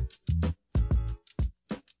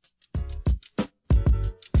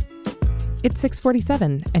 It's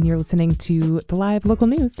 6:47, and you're listening to the live local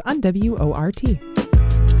news on WORT.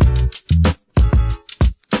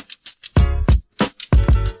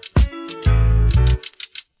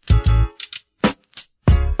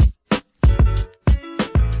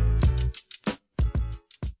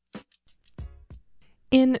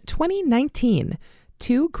 In 2019,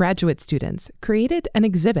 2 graduate students created an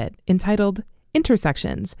exhibit entitled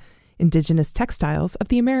Intersections: Indigenous Textiles of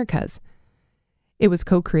the Americas. It was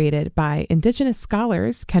co-created by Indigenous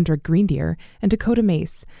scholars Kendra Greendeer and Dakota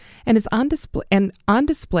Mace, and is on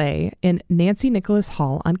display in Nancy Nicholas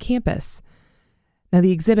Hall on campus. Now,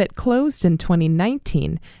 the exhibit closed in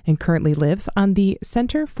 2019 and currently lives on the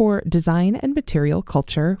Center for Design and Material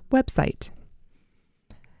Culture website.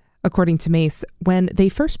 According to Mace, when they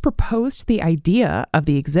first proposed the idea of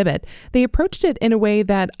the exhibit, they approached it in a way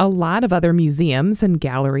that a lot of other museums and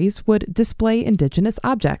galleries would display Indigenous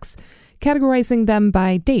objects, categorizing them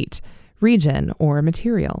by date, region, or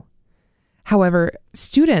material. However,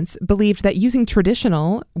 students believed that using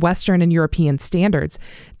traditional Western and European standards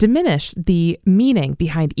diminished the meaning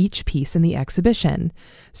behind each piece in the exhibition.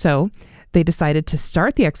 So they decided to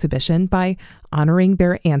start the exhibition by honoring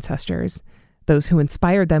their ancestors, those who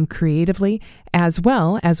inspired them creatively, as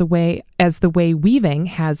well as the way weaving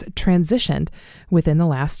has transitioned within the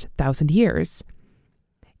last 1,000 years.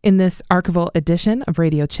 In this archival edition of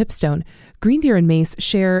Radio Chipstone, Greendeer and Mace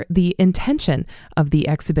share the intention of the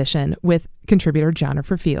exhibition with contributor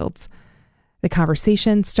Jennifer Fields. The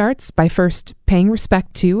conversation starts by first paying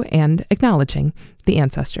respect to and acknowledging the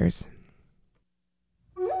ancestors.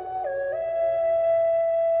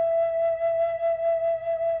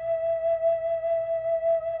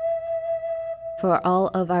 For all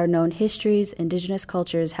of our known histories, Indigenous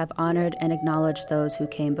cultures have honored and acknowledged those who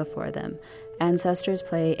came before them. Ancestors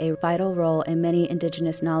play a vital role in many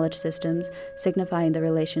Indigenous knowledge systems, signifying the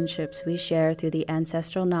relationships we share through the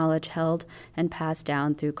ancestral knowledge held and passed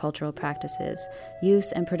down through cultural practices,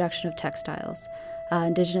 use and production of textiles.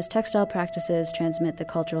 Indigenous textile practices transmit the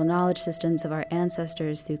cultural knowledge systems of our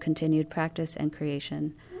ancestors through continued practice and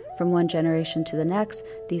creation. From one generation to the next,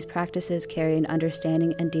 these practices carry an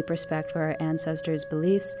understanding and deep respect for our ancestors'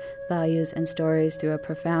 beliefs, values, and stories through a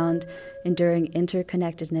profound, enduring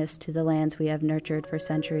interconnectedness to the lands we have nurtured for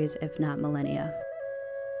centuries, if not millennia.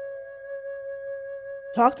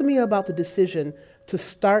 Talk to me about the decision to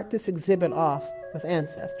start this exhibit off with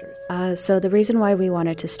ancestors. So the reason why we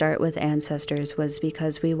wanted to start with ancestors was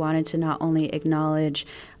because we wanted to not only acknowledge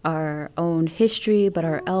our own history, but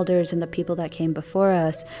our elders and the people that came before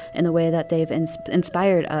us in the way that they've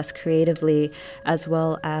inspired us creatively, as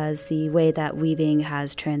well as the way that weaving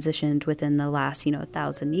has transitioned within the last,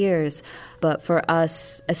 1,000 years. But for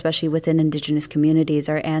us, especially within Indigenous communities,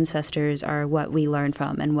 our ancestors are what we learn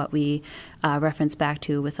from and what we reference back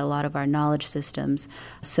to with a lot of our knowledge systems.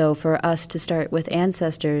 So for us to start with with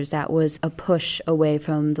Ancestors, that was a push away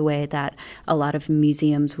from the way that a lot of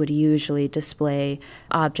museums would usually display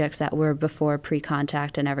objects that were before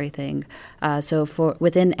pre-contact and everything. So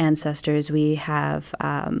within Ancestors, we have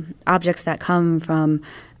objects that come from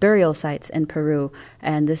burial sites in Peru,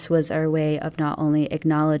 and this was our way of not only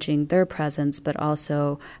acknowledging their presence, but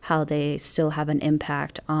also how they still have an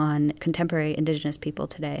impact on contemporary Indigenous people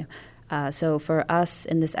today. So for us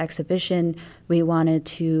in this exhibition, we wanted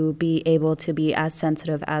to be able to be as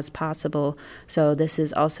sensitive as possible. So this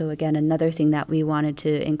is also, again, another thing that we wanted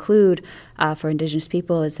to include for Indigenous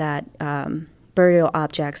people is that burial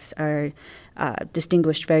objects are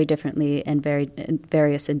distinguished very differently in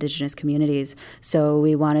various Indigenous communities. So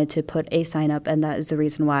we wanted to put a sign up, and that is the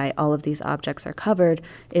reason why all of these objects are covered,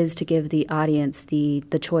 is to give the audience the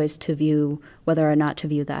choice to view whether or not to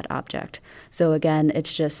view that object. So again,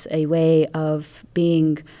 it's just a way of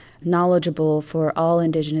being knowledgeable for all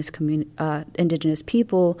Indigenous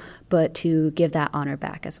people, but to give that honor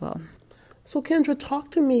back as well. So Kendra,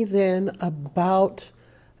 talk to me then about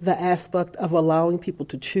the aspect of allowing people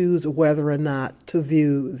to choose whether or not to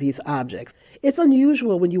view these objects. It's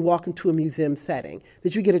unusual when you walk into a museum setting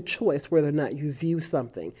that you get a choice whether or not you view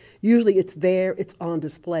something. Usually it's there, it's on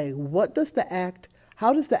display. How does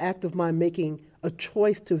the act of my making a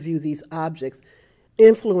choice to view these objects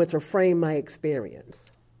influence or frame my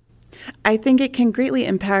experience? I think it can greatly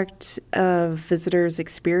impact a visitor's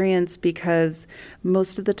experience because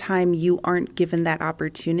most of the time you aren't given that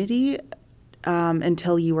opportunity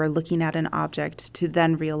until you are looking at an object to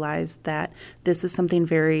then realize that this is something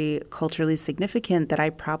very culturally significant that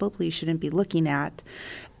I probably shouldn't be looking at.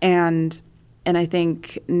 And I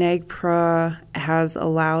think NAGPRA has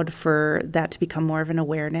allowed for that to become more of an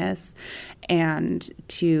awareness and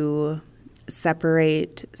to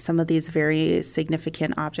separate some of these very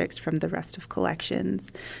significant objects from the rest of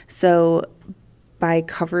collections. So by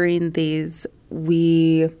covering these,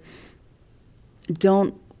 we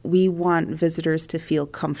want visitors to feel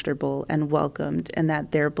comfortable and welcomed, and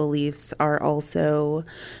that their beliefs are also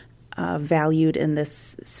valued in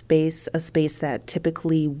this space, a space that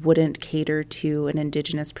typically wouldn't cater to an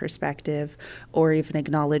Indigenous perspective or even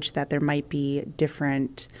acknowledge that there might be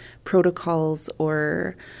different protocols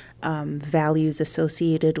or values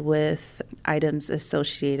associated with items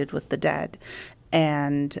associated with the dead.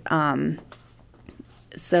 And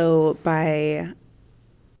so by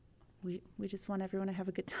we just want everyone to have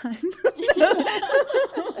a good time.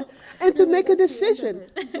 And to make a decision,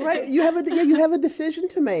 right? You have a decision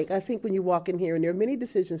to make, I think, when you walk in here, and there are many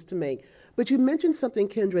decisions to make. But you mentioned something,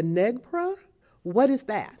 Kendra, NAGPRA. What is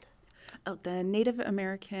that? Oh, the Native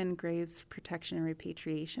American Graves Protection and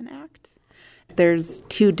Repatriation Act. There's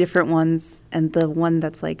two different ones, and the one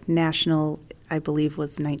that's like national, I believe,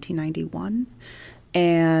 was 1991.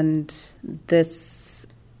 And this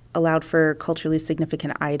allowed for culturally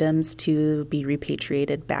significant items to be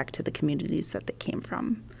repatriated back to the communities that they came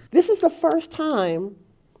from. This is the first time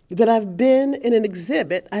that I've been in an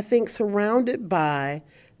exhibit, I think, surrounded by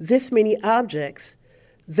this many objects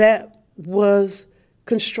that was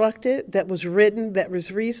constructed, that was written, that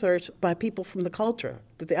was researched by people from the culture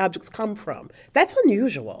that the objects come from. That's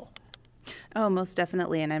unusual. Oh, most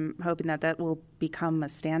definitely, and I'm hoping that that will become a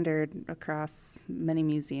standard across many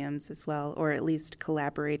museums as well, or at least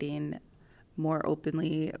collaborating more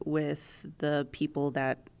openly with the people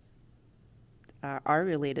that are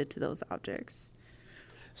related to those objects.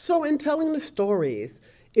 So in telling the stories,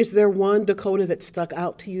 is there one, Dakota, that stuck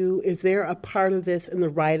out to you? Is there a part of this in the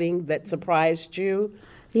writing that surprised you?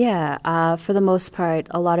 Yeah, for the most part,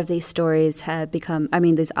 a lot of these stories have become,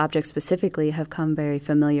 these objects specifically have come very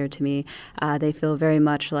familiar to me. They feel very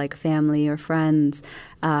much like family or friends,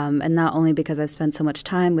 and not only because I've spent so much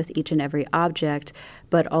time with each and every object,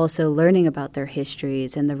 but also learning about their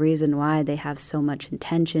histories and the reason why they have so much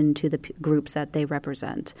intention to the groups that they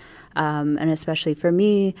represent. And especially for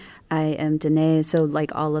me, I am Dene, so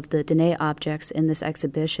like all of the Dene objects in this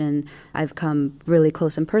exhibition, I've come really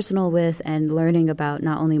close and personal with, and learning about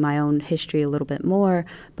not only my own history a little bit more,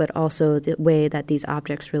 but also the way that these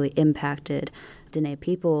objects really impacted Dene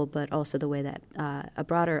people, but also the way that a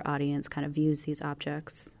broader audience kind of views these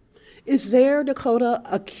objects. Is there, Dakota,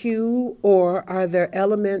 a cue, or are there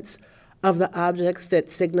elements of the objects that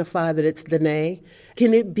signify that it's Dene?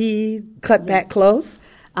 Can it be cut back close?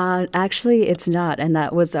 Actually, it's not, and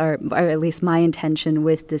that was or at least my intention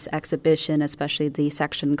with this exhibition, especially the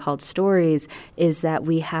section called Stories, is that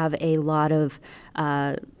we have a lot of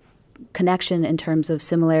connection in terms of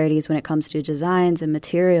similarities when it comes to designs and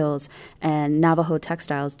materials, and Navajo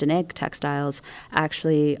textiles, Diné textiles,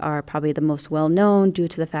 actually are probably the most well-known due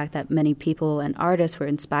to the fact that many people and artists were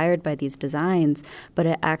inspired by these designs, but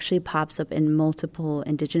it actually pops up in multiple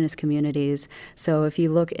indigenous communities. So if you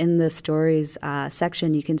look in the stories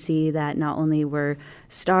section, you can see that not only were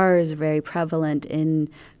stars very prevalent in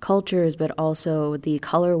cultures, but also the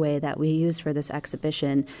colorway that we use for this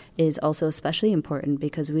exhibition is also especially important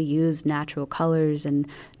because we use natural colors and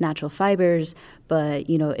natural fibers, but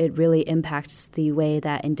it really impacts the way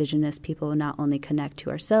that indigenous people not only connect to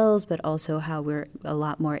ourselves, but also how we're a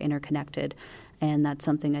lot more interconnected. And that's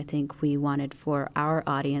something I think we wanted for our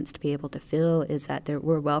audience to be able to feel, is that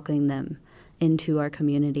we're welcoming them into our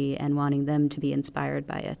community and wanting them to be inspired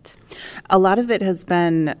by it. A lot of it has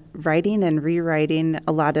been writing and rewriting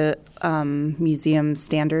a lot of museum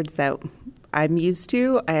standards that I'm used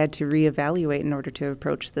to. I had to reevaluate in order to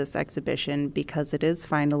approach this exhibition because it is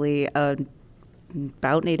finally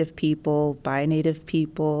about Native people, by Native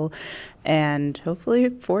people, and hopefully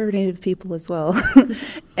for Native people as well.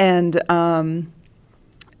 And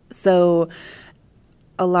so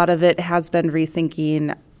a lot of it has been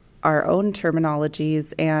rethinking our own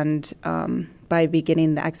terminologies, and by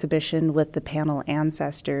beginning the exhibition with the panel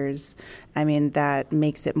Ancestors, that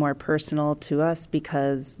makes it more personal to us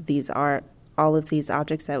because all of these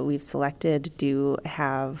objects that we've selected did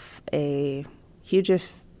have a huge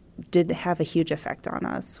effect on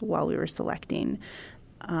us while we were selecting,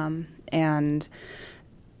 and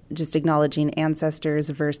just acknowledging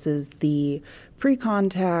ancestors versus the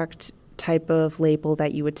pre-contact type of label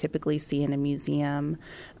that you would typically see in a museum,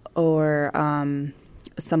 or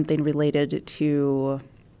something related to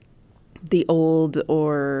the old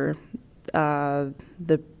or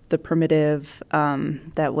the primitive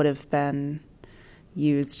that would have been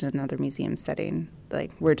used in another museum setting.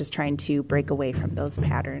 Like, we're just trying to break away from those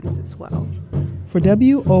patterns as well. For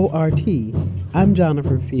WORT, I'm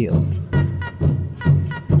Jennifer Fields.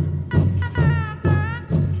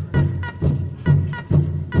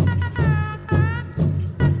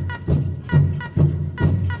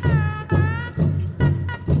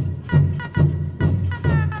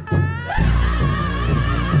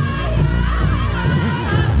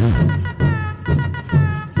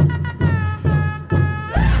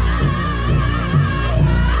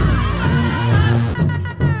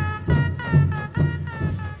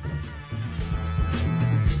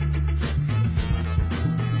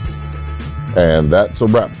 And that's a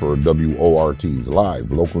wrap for WORT's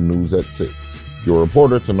Live Local News at 6. Your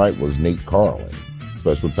reporter tonight was Nate Carlin.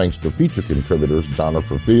 Special thanks to feature contributors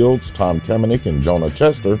Jennifer Fields, Tom Kamenik, and Jonah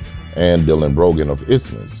Chester, and Dylan Brogan of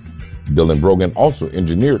Isthmus. Dylan Brogan also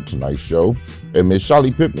engineered tonight's show, and Ms.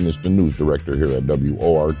 Shali Pittman is the news director here at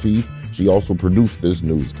WORT. She also produced this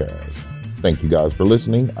newscast. Thank you guys for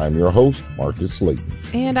listening. I'm your host, Marcus Slayton.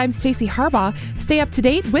 And I'm Stacey Harbaugh. Stay up to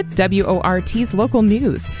date with WORT's local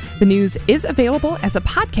news. The news is available as a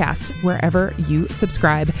podcast wherever you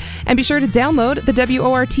subscribe. And be sure to download the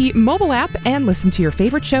WORT mobile app and listen to your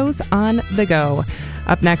favorite shows on the go.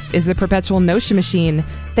 Up next is the Perpetual Notion Machine.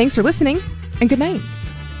 Thanks for listening, and good night.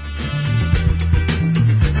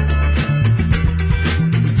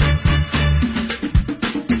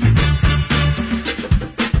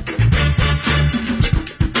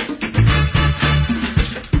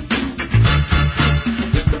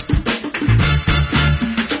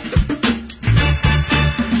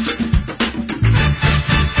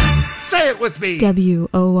 With me.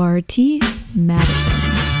 WORT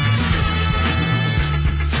Madison.